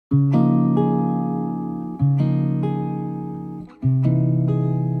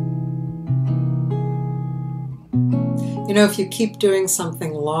You know, if you keep doing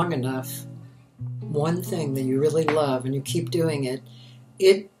something long enough, one thing that you really love, and you keep doing it,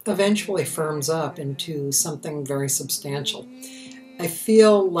 it eventually firms up into something very substantial. I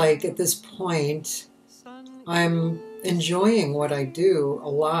feel like at this point, I'm enjoying what I do a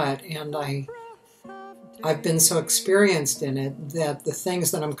lot, and I've been so experienced in it that the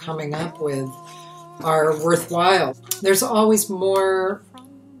things that I'm coming up with are worthwhile. There's always more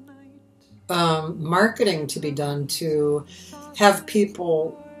marketing to be done to have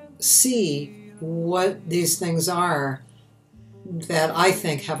people see what these things are that I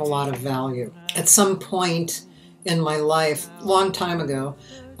think have a lot of value. At some point in my life, a long time ago,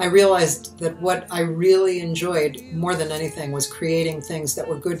 I realized that what I really enjoyed more than anything was creating things that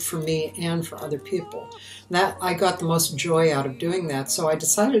were good for me and for other people. That I got the most joy out of doing that, so I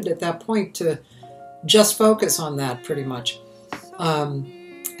decided at that point to just focus on that pretty much.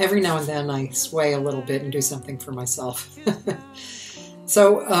 Every now and then I sway a little bit and do something for myself.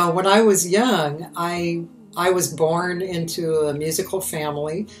 So when I was young, I was born into a musical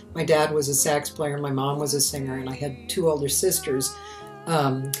family. My dad was a sax player, my mom was a singer, and I had two older sisters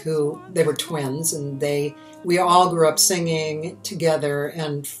who, they were twins, and we all grew up singing together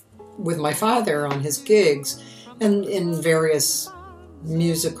and with my father on his gigs and in various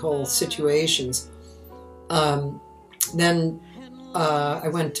musical situations. Then I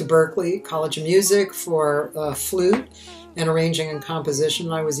went to Berkeley College of Music for flute and arranging and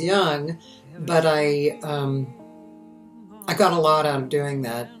composition. I was young, but I got a lot out of doing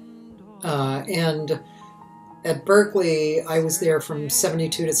that. And at Berkeley, I was there from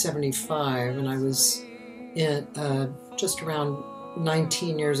 72 to 75, and I was just around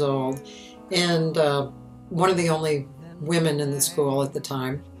 19 years old, and one of the only women in the school at the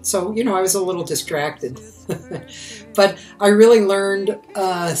time. So, you know, I was a little distracted. But I really learned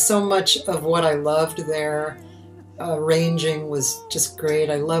so much of what I loved there. Arranging was just great.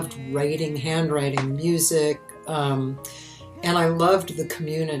 I loved writing, handwriting, music, and I loved the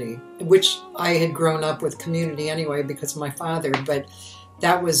community, which I had grown up with community anyway because of my father, but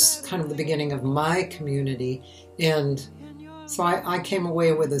that was kind of the beginning of my community. And so I came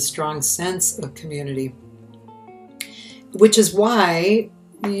away with a strong sense of community, which is why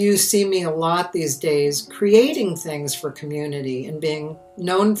you see me a lot these days creating things for community and being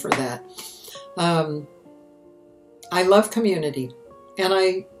known for that. I love community, and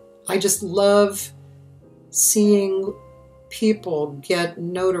I just love seeing people get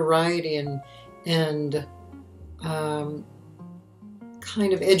notoriety and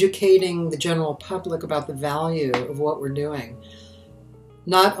kind of educating the general public about the value of what we're doing.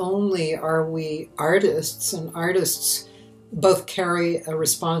 Not only are we artists, and artists both carry a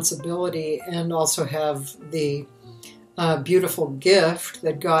responsibility and also have the beautiful gift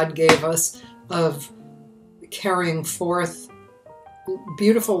that God gave us of carrying forth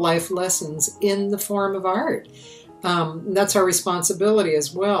beautiful life lessons in the form of art. That's our responsibility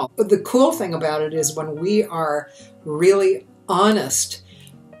as well. But the cool thing about it is when we are really honest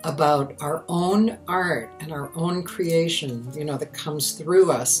about our own art and our own creation, you know, that comes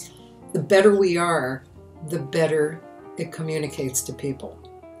through us, the better we are, the better it communicates to people.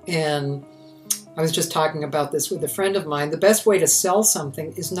 And I was just talking about this with a friend of mine. The best way to sell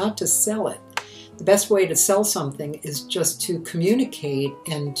something is not to sell it. The best way to sell something is just to communicate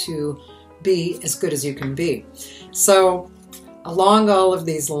and to be as good as you can be. So along all of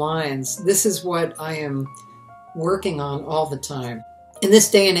these lines, this is what I am working on all the time. In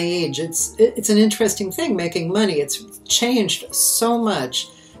this day and age, it's an interesting thing, making money. It's changed so much,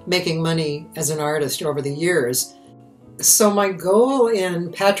 making money as an artist over the years. So my goal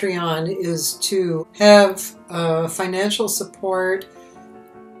in Patreon is to have financial support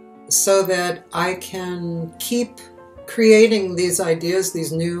so that I can keep creating these ideas,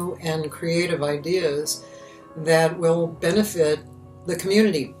 these new and creative ideas that will benefit the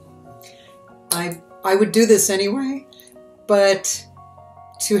community. I would do this anyway, but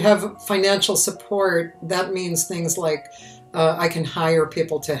to have financial support, that means things like I can hire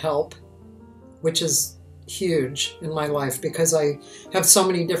people to help, which is huge in my life because I have so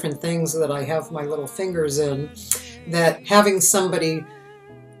many different things that I have my little fingers in, that having somebody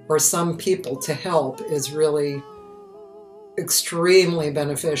or some people to help is really extremely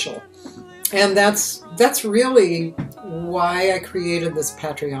beneficial. And that's really why I created this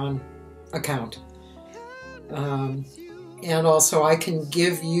Patreon account. And also I can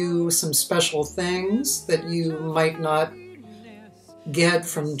give you some special things that you might not get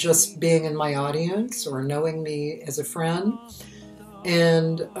from just being in my audience or knowing me as a friend.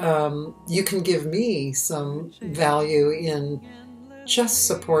 And you can give me some value in just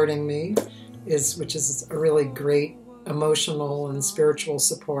supporting me, which is a really great emotional and spiritual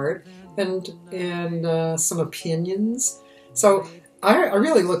support, and some opinions. So I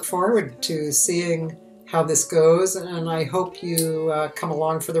really look forward to seeing how this goes, and I hope you come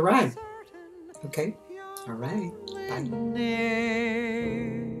along for the ride. Okay? All right. Bye.